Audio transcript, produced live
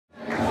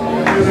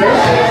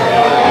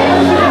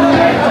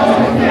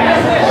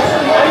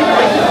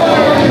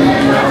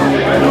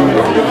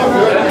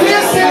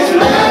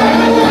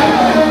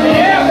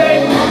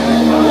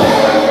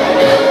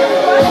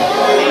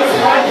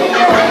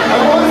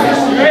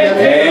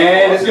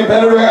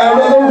Competitor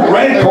out of the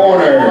red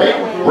corner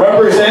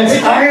represents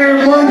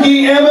Iron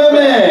Monkey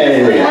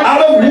MMA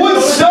out of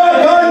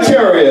Woodstock,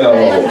 Ontario.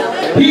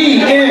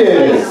 He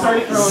is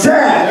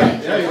Zac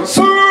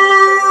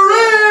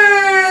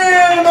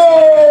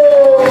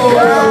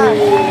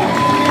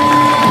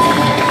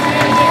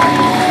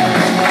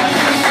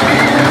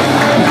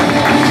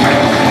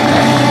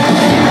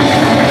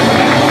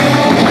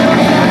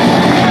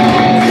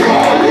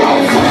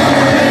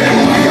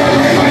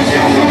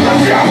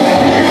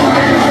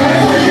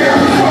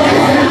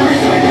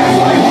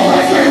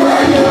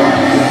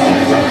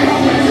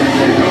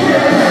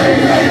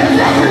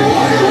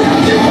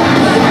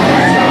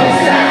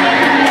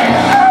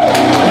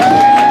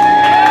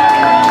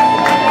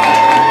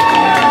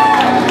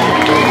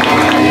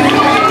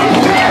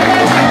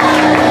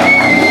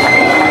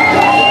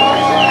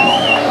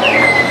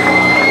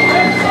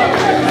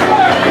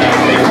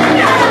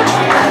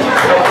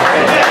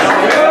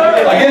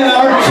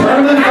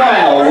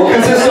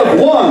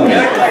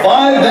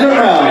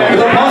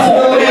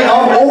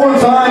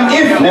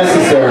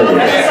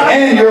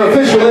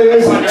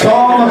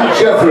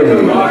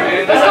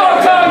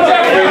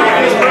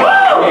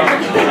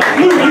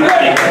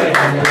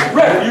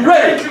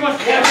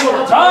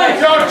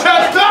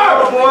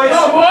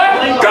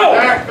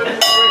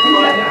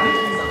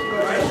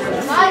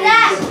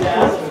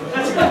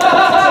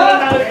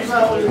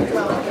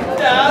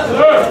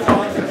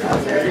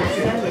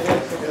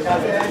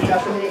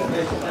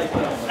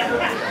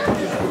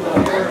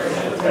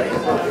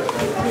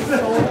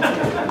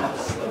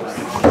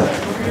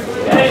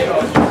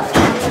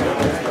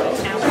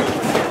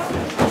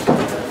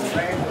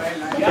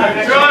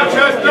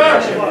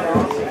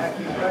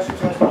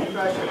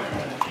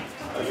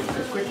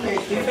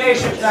Be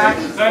patient, Zac.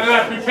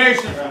 Be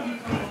patient.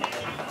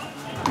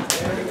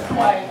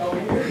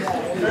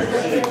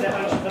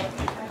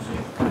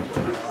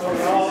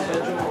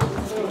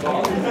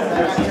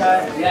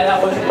 Yeah, that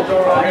wasn't a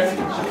door opener.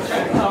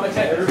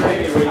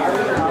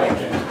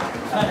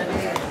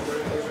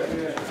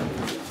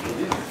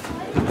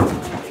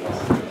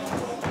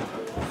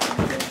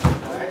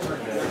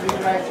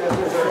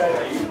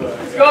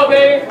 Let's go,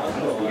 baby.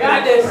 You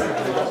got this.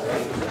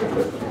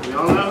 We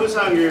all know who's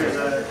hungrier is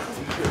that.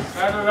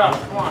 Set it up,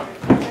 come on.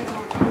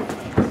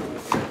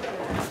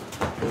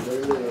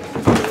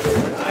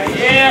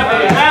 Yeah,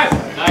 baby. Nice.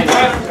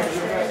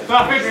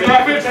 Stop it.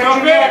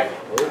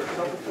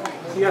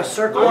 You gotta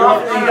circle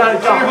up and you gotta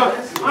jump.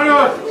 I know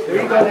it. There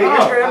you go, there you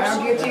go.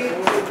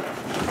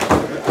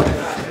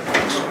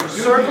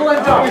 Circle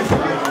and jump.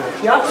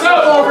 Yep,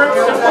 step over it.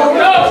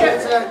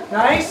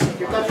 Nice.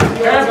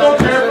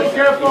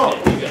 Careful.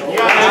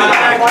 Head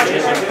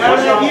out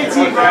of the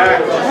guillotine, bro.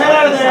 Head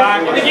out of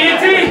there. The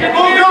guillotine.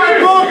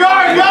 Full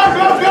guard. Go.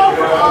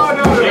 Oh,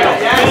 no.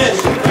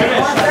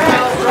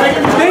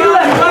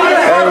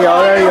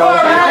 There you go.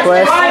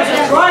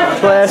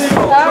 Twist.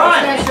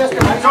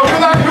 Go for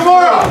that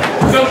Kimura.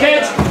 Go,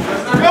 kids.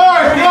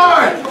 Guard.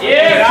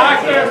 Yeah,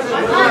 doctor.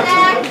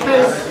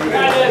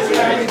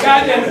 You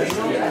got this.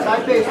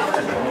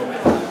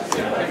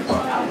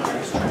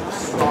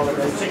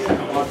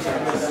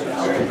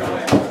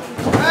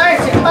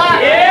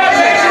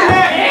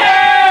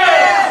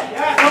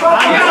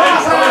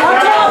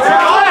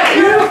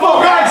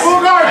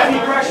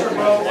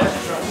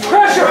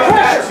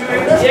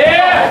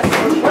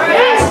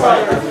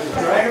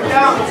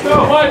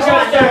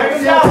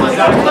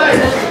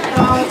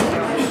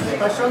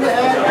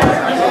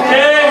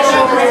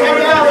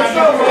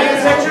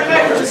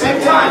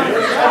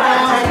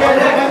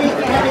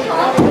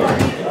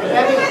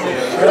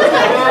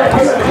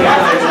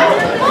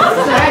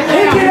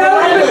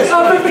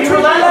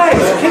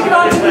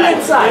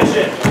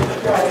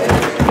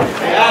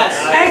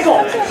 Ankle!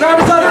 Grab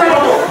his other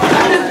ankle!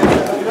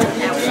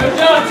 Good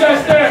job,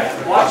 Chester!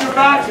 Watch your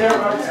back here.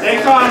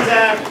 Stay calm,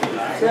 Zac.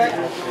 You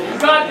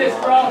got this,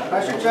 bro.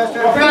 Pressure,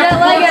 Chester. Bring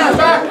that leg out.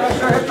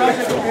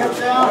 Pressure, hips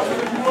down.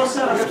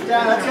 Hips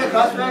down. That's it.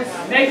 Cross face.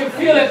 Make him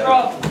feel it,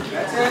 bro.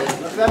 That's it.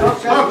 Let hook,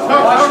 Chester.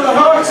 Watch the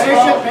hook.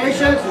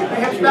 Patience. Keep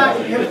your hips back.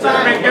 Keep your hips back.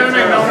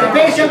 Stay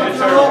patient. Watch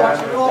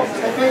the roll.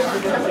 Stay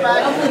patient. Keep your hips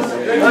back.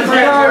 Look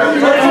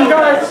for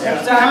guards.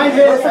 Hips behind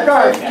his. Look for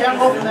guards. You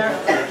can't roll from there.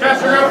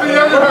 Chester, go for the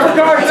other hook. Look for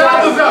guards.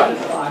 Elbows up.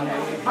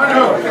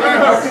 Unhook.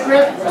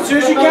 As soon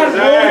as you can,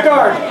 roll the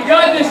guard. You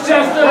got this,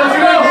 Chester. Let's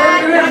go.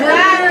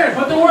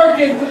 Put the work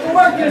in. Come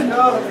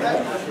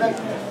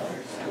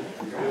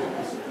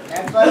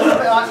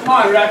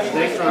on, Rex.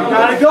 You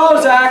gotta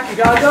go, Zac. You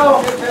gotta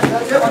go.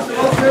 That's it. Watch the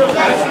roll through.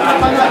 Nice.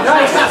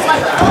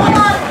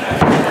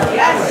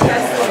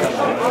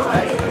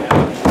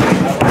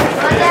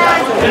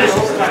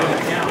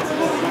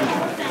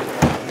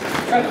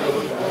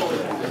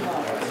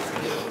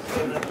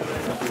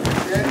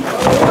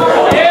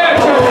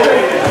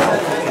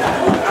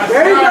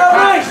 There you go,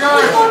 Mike.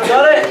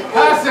 Got it.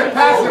 Pass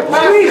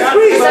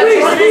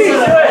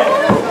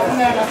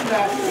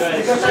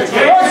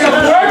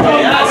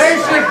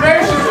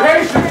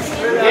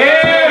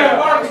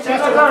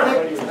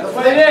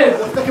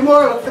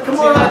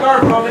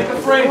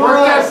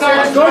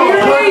Go to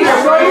your knees.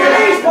 Go to your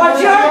knees.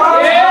 Watch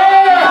out.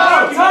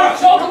 Yeah.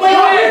 Choke him on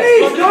your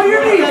knees. Go to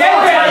your knees.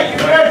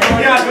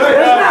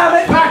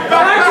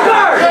 Back to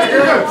guard.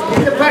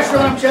 Keep the pressure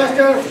on him,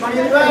 Chester.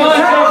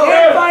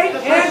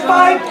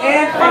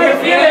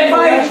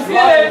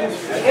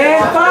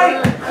 And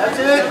fight. That's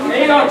it.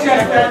 There you go,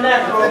 Chester.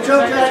 Let's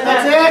choke, Chester.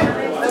 That's it.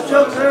 Let's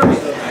choke, sir.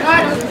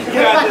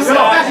 Get back.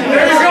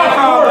 There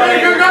you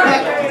go.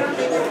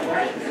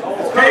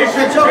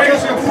 Good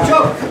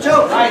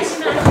choke. Nice.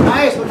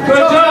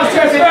 Good job,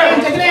 Chester.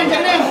 Take it in.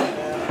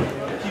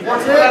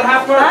 That's it.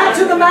 Back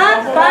to the mat.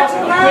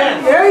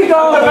 There you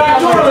go.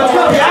 Let's go.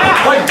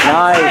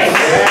 Nice.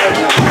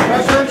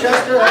 Pressure,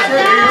 Chester. That's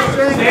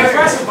it. Stay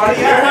aggressive, buddy.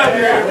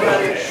 Yeah.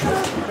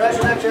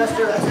 Pressure on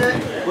Chester. That's it.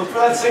 Look for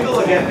that single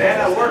again, man.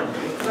 That worked.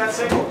 Look for that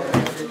single.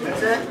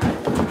 That's it.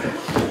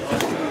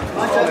 Come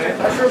on, Chester.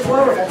 Pressure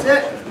forward. That's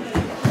it.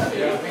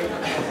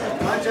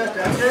 Come on, Chester.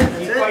 That's it.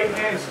 Keep fighting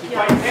hands.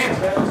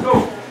 Man. Let's go.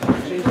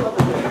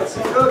 Let's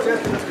go,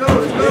 Chester. Let's go.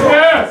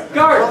 Yeah.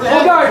 Guard.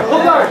 Hold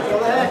guard. Go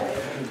ahead.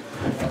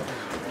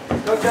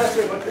 Go,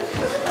 Chester. A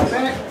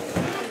minute.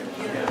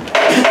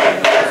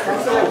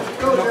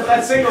 Go, Look for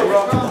that single,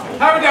 bro.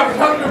 Have it down.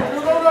 Go.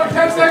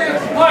 10 seconds.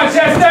 Come on,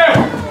 Chester.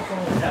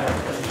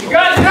 You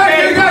got it.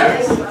 You got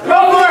it. Go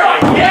for it.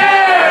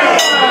 Yeah.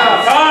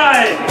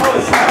 Fine. What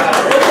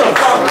the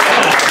fuck?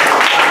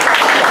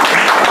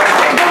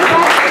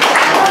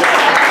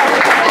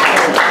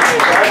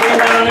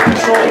 Under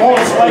control.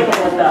 Won't spike him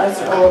with that.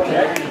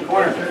 Okay.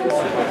 Corner.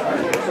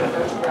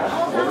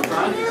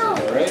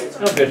 Alright, it's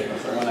no good.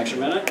 For 1 extra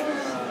minute.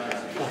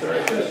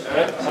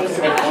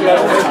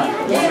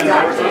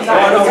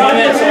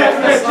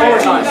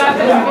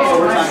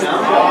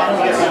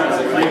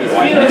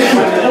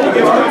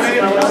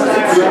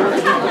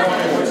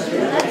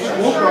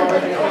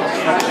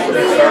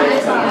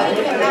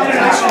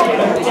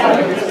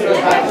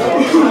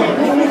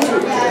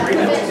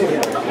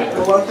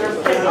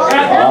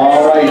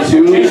 All right, to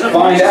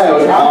find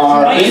out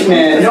our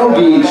 8-man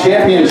no-gi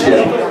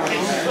championship,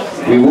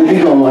 we will be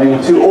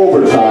going to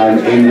overtime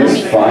in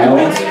this final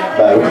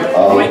bout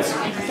of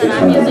the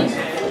tournament.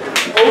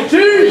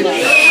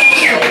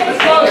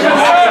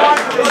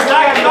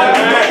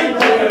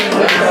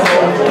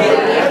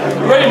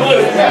 Ready,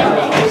 blue.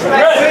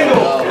 Ready.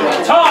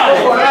 Time.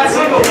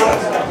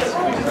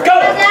 Go.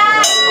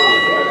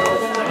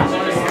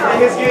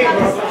 His game,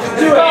 bro.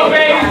 Go,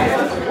 baby.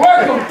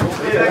 Work him.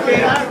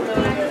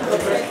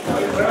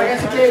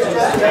 Against the cage,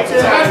 Chester. That's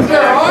it.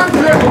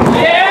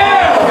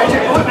 Yeah.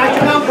 Get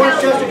your mount points,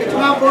 Chester. Get your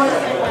mount points.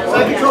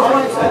 Side control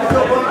points.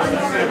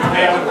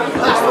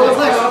 Last, those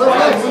legs.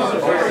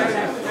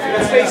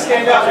 Let's make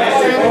stand up, man.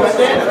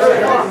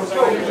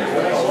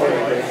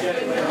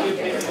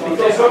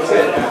 Those hooks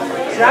in.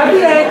 Grab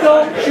the ankle.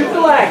 Shoot the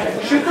leg.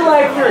 Shoot the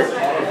leg first.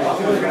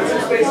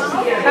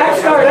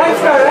 Axe guard.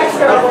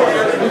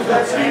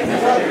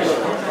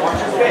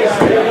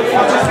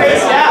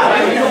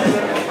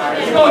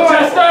 Go,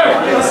 Chester.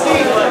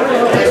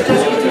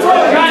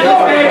 Got it,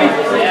 baby.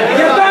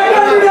 Get back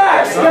under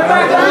that.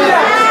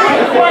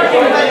 Keep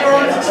working.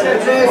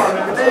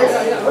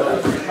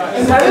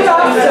 Set it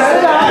up.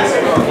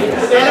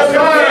 Stand up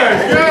guard.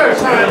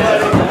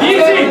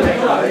 Easy.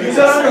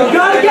 You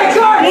gotta get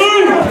guard.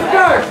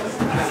 Guard.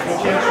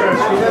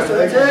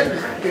 That's it.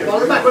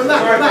 Roll it back.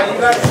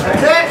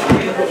 That's it.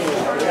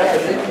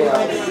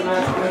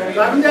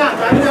 Drive him down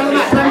the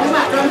mat.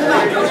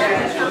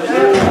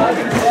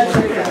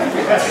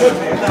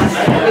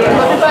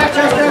 Look it back,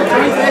 Chester.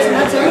 Turn your face, and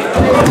that's it.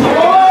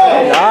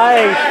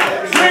 Nice.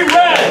 Three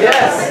red.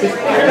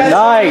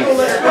 Nice. You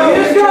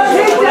just got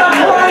takedown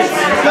points.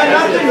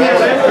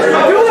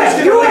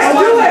 Do it.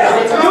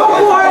 Go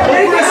for it.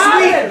 Make it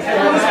happen.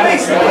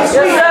 Yes,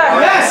 sir.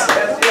 Yes.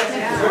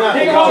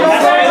 Take it over the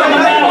slam.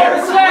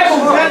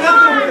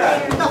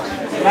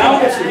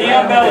 Mount, knee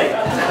on belly.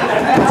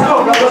 Let's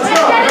go.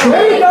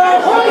 There you go.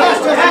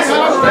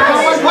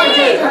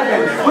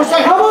 Push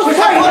that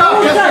foot up,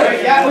 Chester.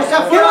 Push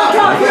that foot up. Come on.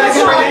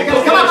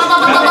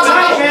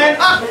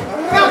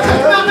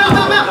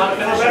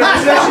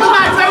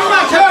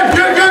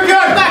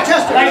 Good. Back,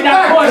 Chester. Like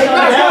that push.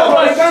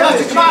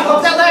 Chester, come on.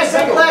 Hook that leg.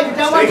 Take the leg.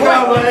 Down one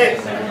point.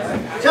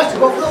 Chester,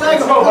 go for the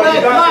leg. Come on.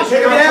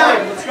 Take him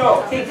down. Let's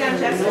go.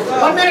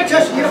 1 minute,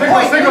 Chester. You need a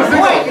point.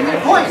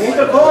 You need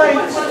a point.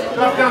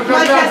 Go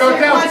down.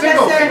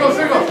 Single.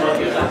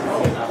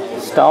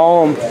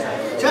 Stone.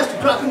 Chester,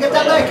 drop and get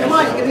that leg. Come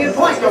on. You need a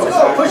point. Let's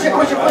go. Push it.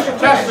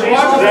 Chester,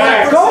 watch the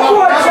leg. Go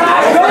for it,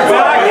 Zach. Go for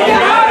it. Make it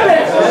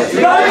happen. You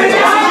gotta make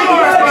it happen.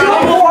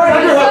 Go for it.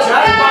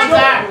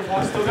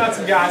 Still got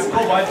some guys.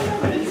 Go, bud.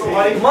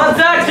 Come on,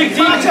 Zach. Dig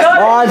deep.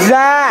 Come on,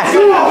 Zach.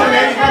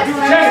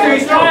 Chester,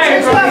 he's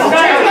trying.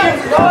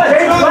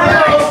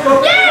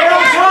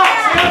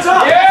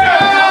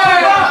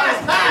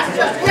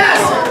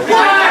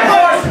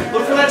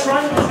 Look for that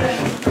triangle.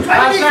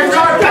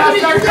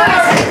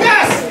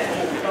 Yes!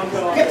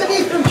 Get the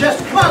knee through,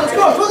 Chester. Come on, let's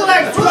go. Through the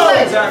legs. Through the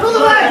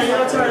legs.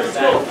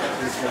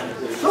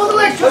 pull the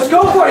leg. Let's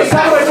go for it. You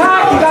gotta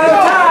attack. You gotta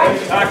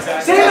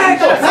attack. Same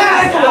ankle. Same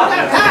ankle.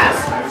 Pass.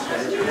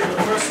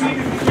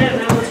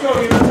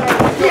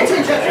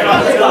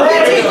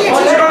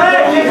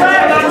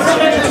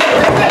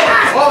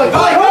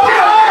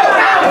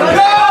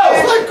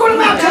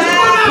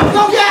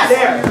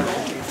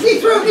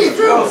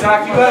 Go,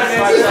 Zach, you got it,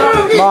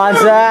 man. Come on,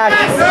 Zach.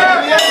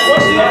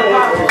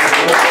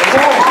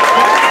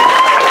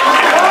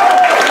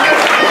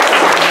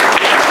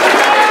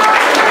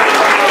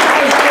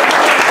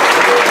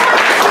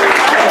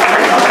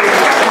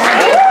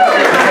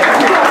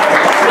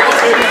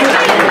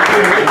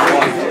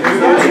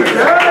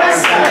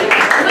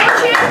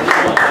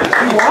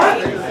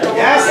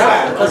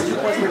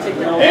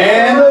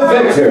 And the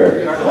victor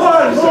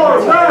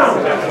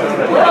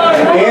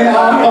in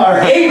our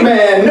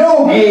 8-man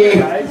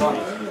no-gi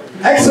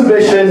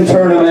exhibition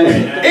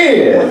tournament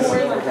is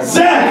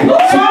Zac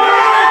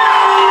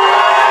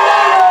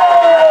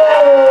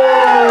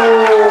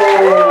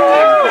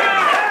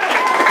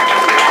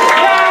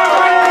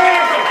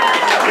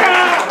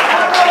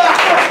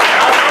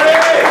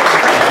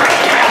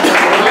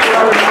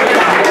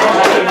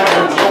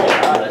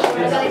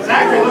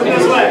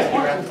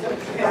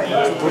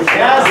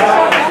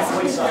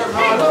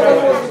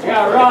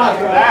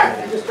Grappling!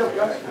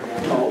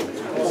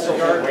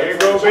 Way to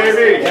go,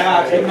 baby.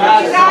 Yeah, take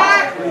that.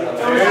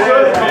 There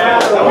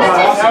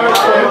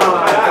it is.